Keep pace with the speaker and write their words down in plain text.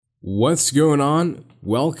What's going on?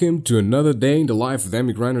 Welcome to another day in the life of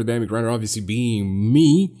Demi Grinder. Demi Grinder obviously being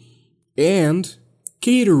me, and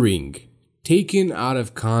catering taken out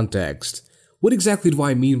of context. What exactly do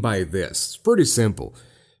I mean by this? It's pretty simple.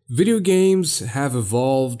 Video games have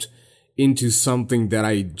evolved into something that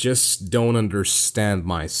I just don't understand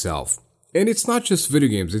myself. And it's not just video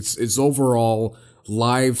games, it's overall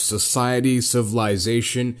life, society,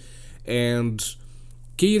 civilization, and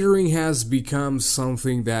catering has become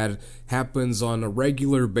something that happens on a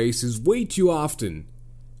regular basis way too often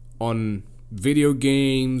on video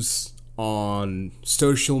games, on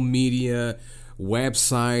social media,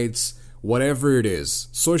 websites, whatever it is,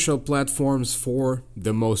 social platforms for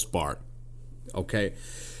the most part. Okay?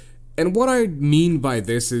 And what I mean by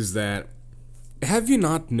this is that, have you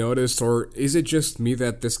not noticed, or is it just me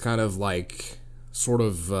that this kind of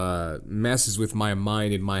messes with my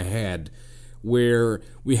mind in my head, where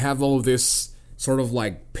we have all this sort of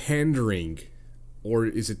like pandering, or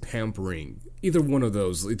is it pampering? Either one of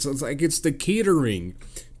those. It's like it's the catering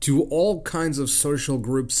to all kinds of social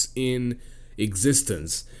groups in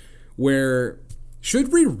existence, where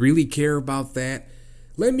should we really care about that?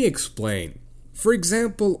 Let me explain. For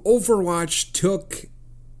example, Overwatch took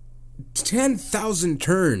 10,000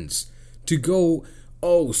 turns to go,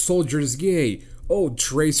 oh, Soldier's gay, oh,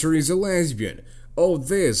 Tracer is a lesbian, oh,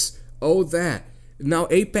 this, oh, that. Now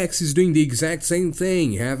Apex is doing the exact same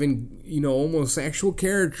thing, having, homosexual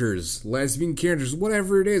characters, lesbian characters,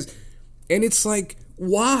 whatever it is. And it's like,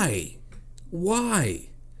 why? Why?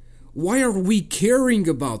 Why are we caring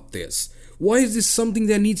about this? Why is this something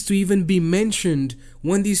that needs to even be mentioned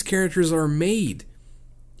when these characters are made?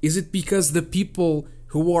 Is it because the people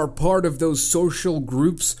who are part of those social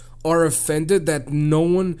groups are offended that no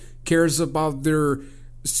one cares about their,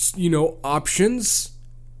 options?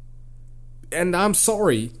 And I'm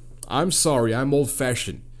sorry, I'm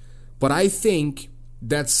old-fashioned, but I think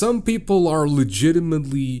that some people are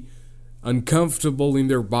legitimately uncomfortable in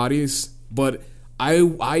their bodies, but I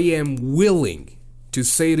am willing to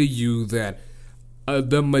say to you that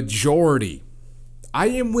the majority, I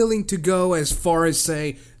am willing to go as far as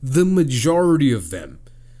say the majority of them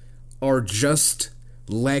are just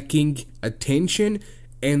lacking attention,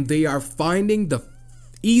 and they are finding the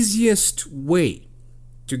easiest way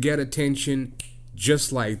to get attention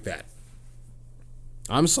just like that.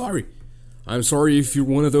 I'm sorry. I'm sorry if you're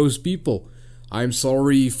one of those people. I'm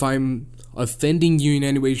sorry if I'm offending you in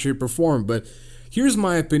any way, shape, or form, but here's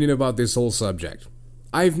my opinion about this whole subject.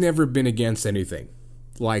 I've never been against anything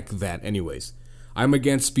like that anyways. I'm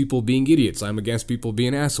against people being idiots. I'm against people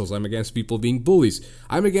being assholes. I'm against people being bullies.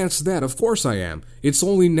 I'm against that. Of course I am. It's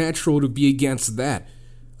only natural to be against that.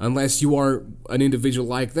 Unless you are an individual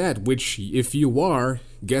like that, which, if you are,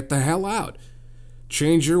 get the hell out.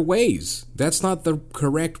 Change your ways. That's not the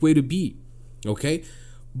correct way to be. Okay?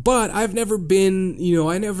 But I've never been,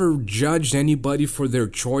 I never judged anybody for their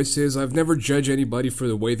choices. I've never judged anybody for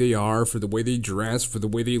the way they are, for the way they dress, for the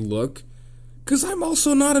way they look. Because I'm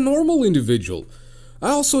also not a normal individual. I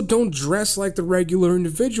also don't dress like the regular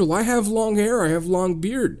individual. I have long hair. I have long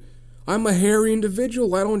beard. I'm a hairy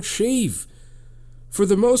individual. I don't shave. For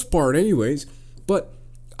the most part, anyways. But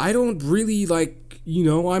I don't really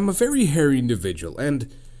I'm a very hairy individual. And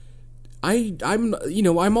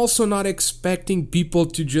I'm also not expecting people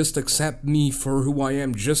to just accept me for who I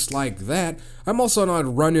am just like that. I'm also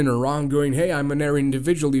not running around going, hey, I'm an hairy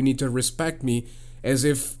individual, you need to respect me, as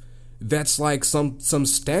if that's like some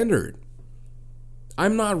standard.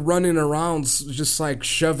 I'm not running around just like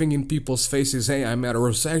shoving in people's faces, hey, I'm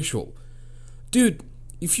heterosexual. Dude,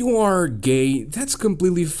 if you are gay, that's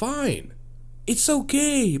completely fine. It's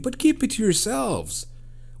okay, but keep it to yourselves.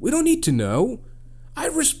 We don't need to know. I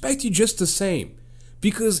respect you just the same.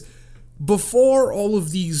 Because before all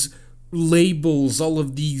of these labels, all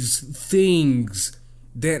of these things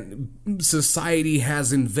that society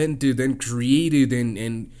has invented and created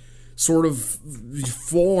and sort of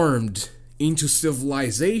formed into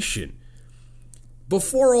civilization,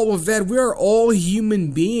 before all of that, we are all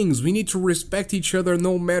human beings. We need to respect each other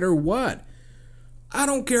no matter what. I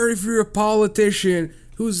don't care if you're a politician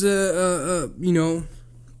who's a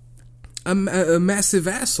massive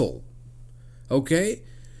asshole. Okay?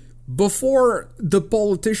 Before the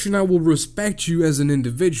politician, I will respect you as an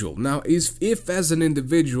individual. Now, if as an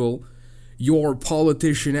individual, your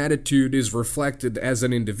politician attitude is reflected as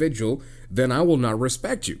an individual, then I will not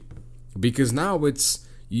respect you. Because now it's,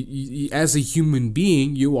 as a human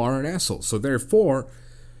being, you are an asshole. So therefore,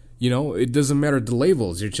 it doesn't matter the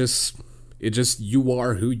labels. It just you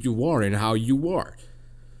are who you are and how you are.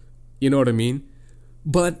 You know what I mean?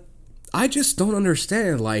 But I just don't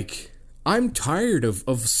understand, I'm tired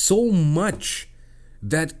of so much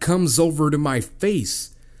that comes over to my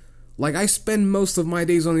face. Like, I spend most of my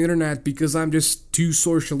days on the internet because I'm just too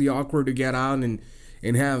socially awkward to get out and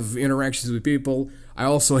have interactions with people. I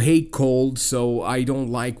also hate cold, so I don't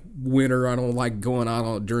like winter. I don't like going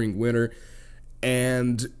out during winter.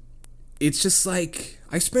 And it's just like,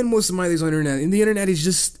 I spend most of my days on the internet, and the internet is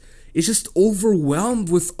just, it's just overwhelmed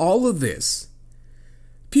with all of this.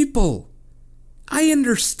 People, I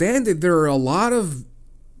understand that there are a lot of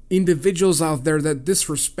individuals out there that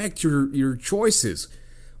disrespect your choices.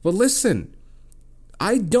 But listen,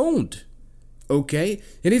 I don't, okay?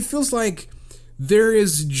 And it feels like there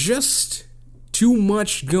is just too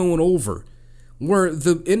much going over, where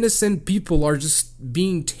the innocent people are just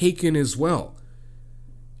being taken as well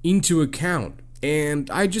into account. And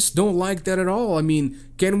I just don't like that at all. I mean,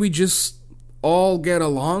 can we just all get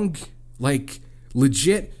along, like,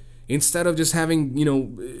 legit, instead of just having,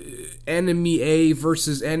 enemy A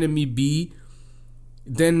versus enemy B?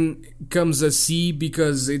 Then comes a C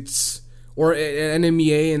because it's, or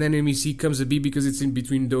enemy A and enemy C comes a B because it's in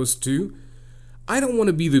between those two. I don't want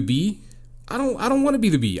to be the B. I don't want to be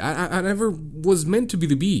the B. I never was meant to be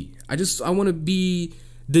the B. I want to be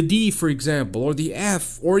the D, for example, or the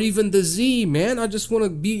F, or even the Z, man. I just want to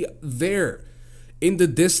be there in the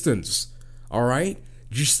distance, all right?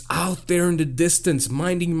 Just out there in the distance,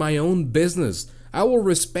 minding my own business. I will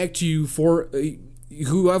respect you for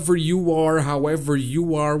whoever you are, however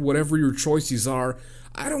you are, whatever your choices are.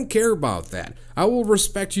 I don't care about that. I will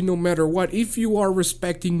respect you no matter what, if you are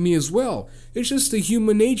respecting me as well. It's just a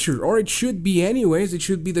human nature, or it should be anyways. It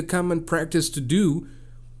should be the common practice to do,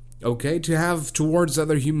 okay, to have towards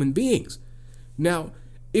other human beings. Now,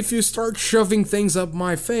 if you start shoving things up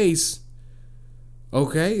my face,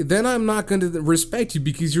 okay, then I'm not going to respect you,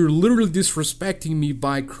 because you're literally disrespecting me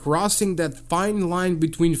by crossing that fine line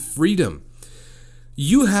between freedom.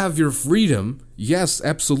 You have your freedom, yes,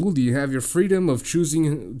 absolutely, you have your freedom of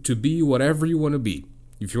choosing to be whatever you want to be.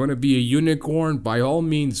 If you want to be a unicorn, by all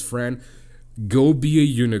means, friend, go be a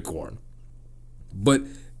unicorn. But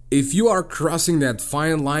if you are crossing that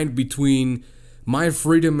fine line between my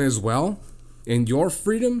freedom as well and your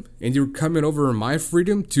freedom, and you're coming over my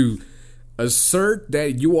freedom to assert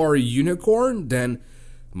that you are a unicorn, then,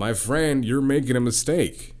 my friend, you're making a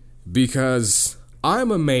mistake. Because I'm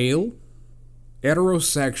a male,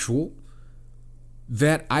 heterosexual,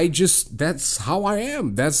 that's how I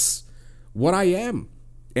am. That's what I am.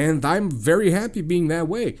 And I'm very happy being that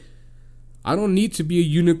way. I don't need to be a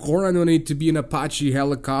unicorn. I don't need to be an Apache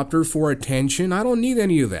helicopter for attention. I don't need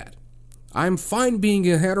any of that. I'm fine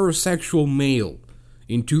being a heterosexual male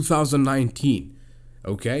in 2019.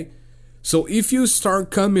 Okay? So if you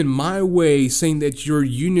start coming my way saying that you're a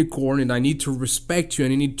unicorn and I need to respect you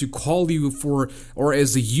and I need to call you or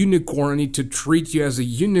as a unicorn, I need to treat you as a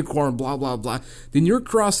unicorn, blah, blah, blah, then you're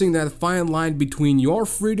crossing that fine line between your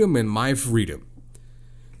freedom and my freedom.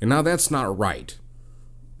 And now that's not right.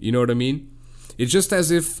 You know what I mean? It's just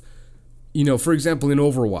as if, for example, in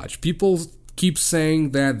Overwatch, people keep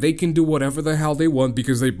saying that they can do whatever the hell they want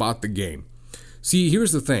because they bought the game. See,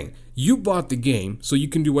 here's the thing. You bought the game, so you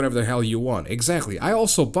can do whatever the hell you want. Exactly. I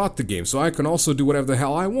also bought the game, so I can also do whatever the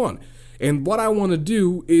hell I want. And what I want to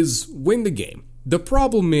do is win the game. The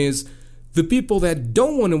problem is, the people that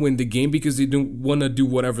don't want to win the game because they don't want to do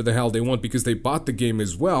whatever the hell they want because they bought the game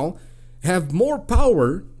as well, have more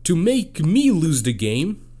power to make me lose the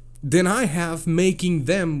game than I have making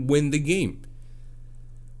them win the game.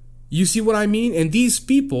 You see what I mean? And these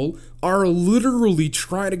people are literally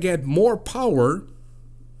trying to get more power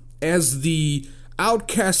as the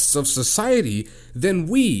outcasts of society than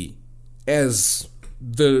we, as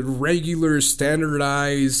the regular,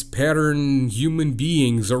 standardized, pattern human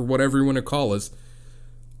beings, or whatever you want to call us,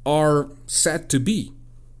 are set to be.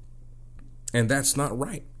 And that's not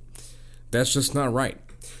right. That's just not right.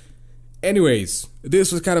 Anyways,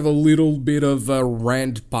 this was kind of a little bit of a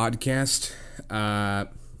rant podcast.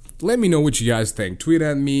 Let me know what you guys think. Tweet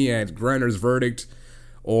at me at Grinder's Verdict,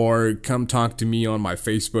 or come talk to me on my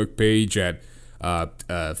Facebook page at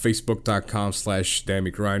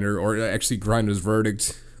facebook.com/DammyGrinder, or actually Grinder's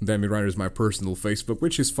Verdict. Dammy Grinder is my personal Facebook,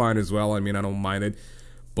 which is fine as well. I mean, I don't mind it.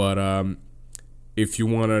 But if you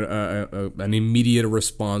want an immediate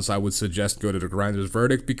response, I would suggest go to the Grinder's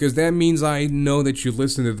Verdict, because that means I know that you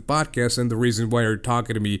listen to the podcast, and the reason why you're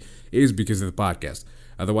talking to me is because of the podcast.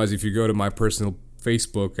 Otherwise, if you go to my personal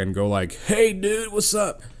Facebook and go like, "Hey dude, what's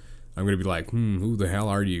up?" I'm going to be like, who the hell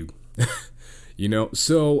are you?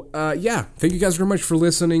 So, yeah, thank you guys very much for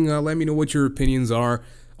listening. Let me know what your opinions are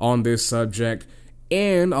on this subject,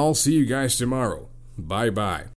 and I'll see you guys tomorrow. Bye-bye.